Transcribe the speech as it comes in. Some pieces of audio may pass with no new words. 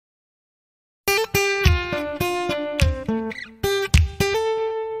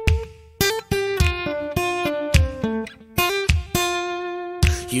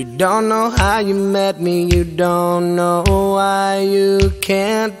You don't know how you met me, you don't know why you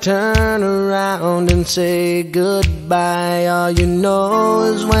can't turn around and say goodbye. All you know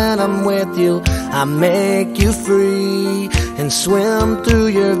is when I'm with you, I make you free and swim through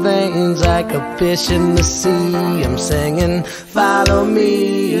your veins like a fish in the sea. I'm singing, follow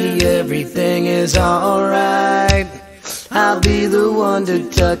me, everything is alright. I'll be the one to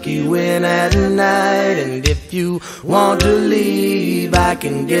tuck you in at night. And if you want to leave, I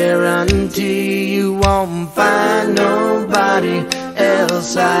can guarantee you won't find nobody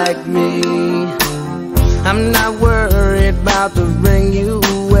else like me. I'm not worried about the ring you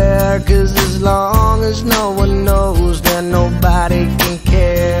wear, 'cause as long as no one knows, then nobody can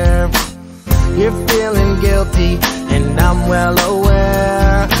care. You're feeling guilty and I'm well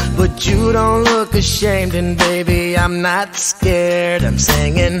aware, but you don't look ashamed, and baby, I'm not scared. I'm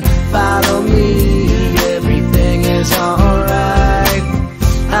singing, follow me, everything is alright.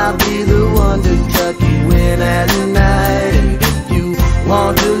 I'll be the one to tuck you in at night. And if you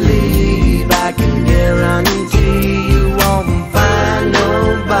want to leave, I can guarantee you won't find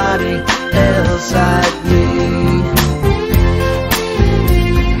nobody else like me.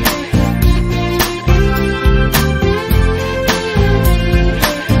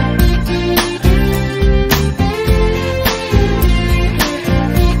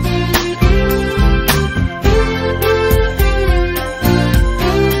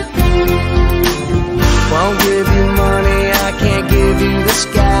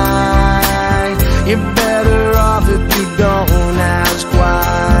 You're better off if you don't ask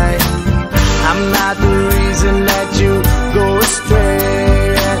why. I'm not the reason that you go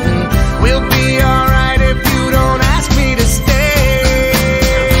astray, and we'll be alright if you don't ask me to stay.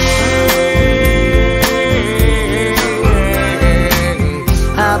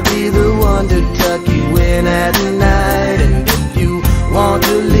 I'll be the one to tuck you in at night. And if you want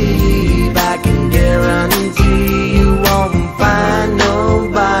to leave, I can guarantee you won't find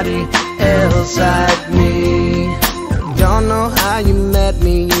nobody else like me. Don't know how you met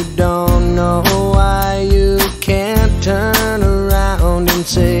me, you don't know why you can't turn around and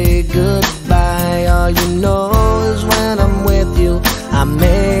say goodbye. All you know is when I'm with you, I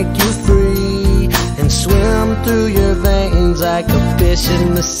make you free and swim through your veins like a fish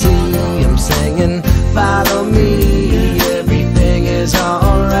in the sea. I'm singing, follow me, everything is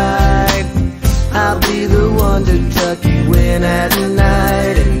alright. I'll be the one to tuck you in at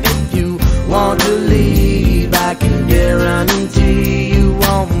night. And if you want to leave, I can guarantee you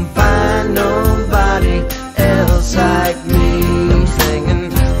won't find nobody else like me. I'm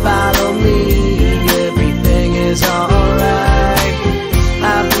singing, follow me, everything is alright.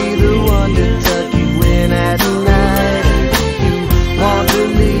 I'll be the one to tuck you in at night. And if you want to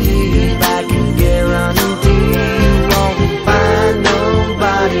leave, I can guarantee you won't find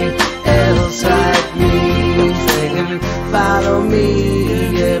nobody else like me. I'm singing, follow me,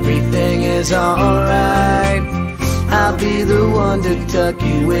 everything is alright. I'll be the one to tuck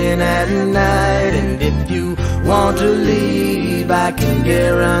you in at night. And if you want to leave, I can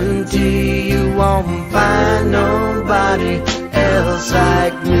guarantee you won't find nobody else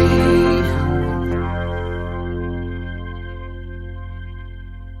like me.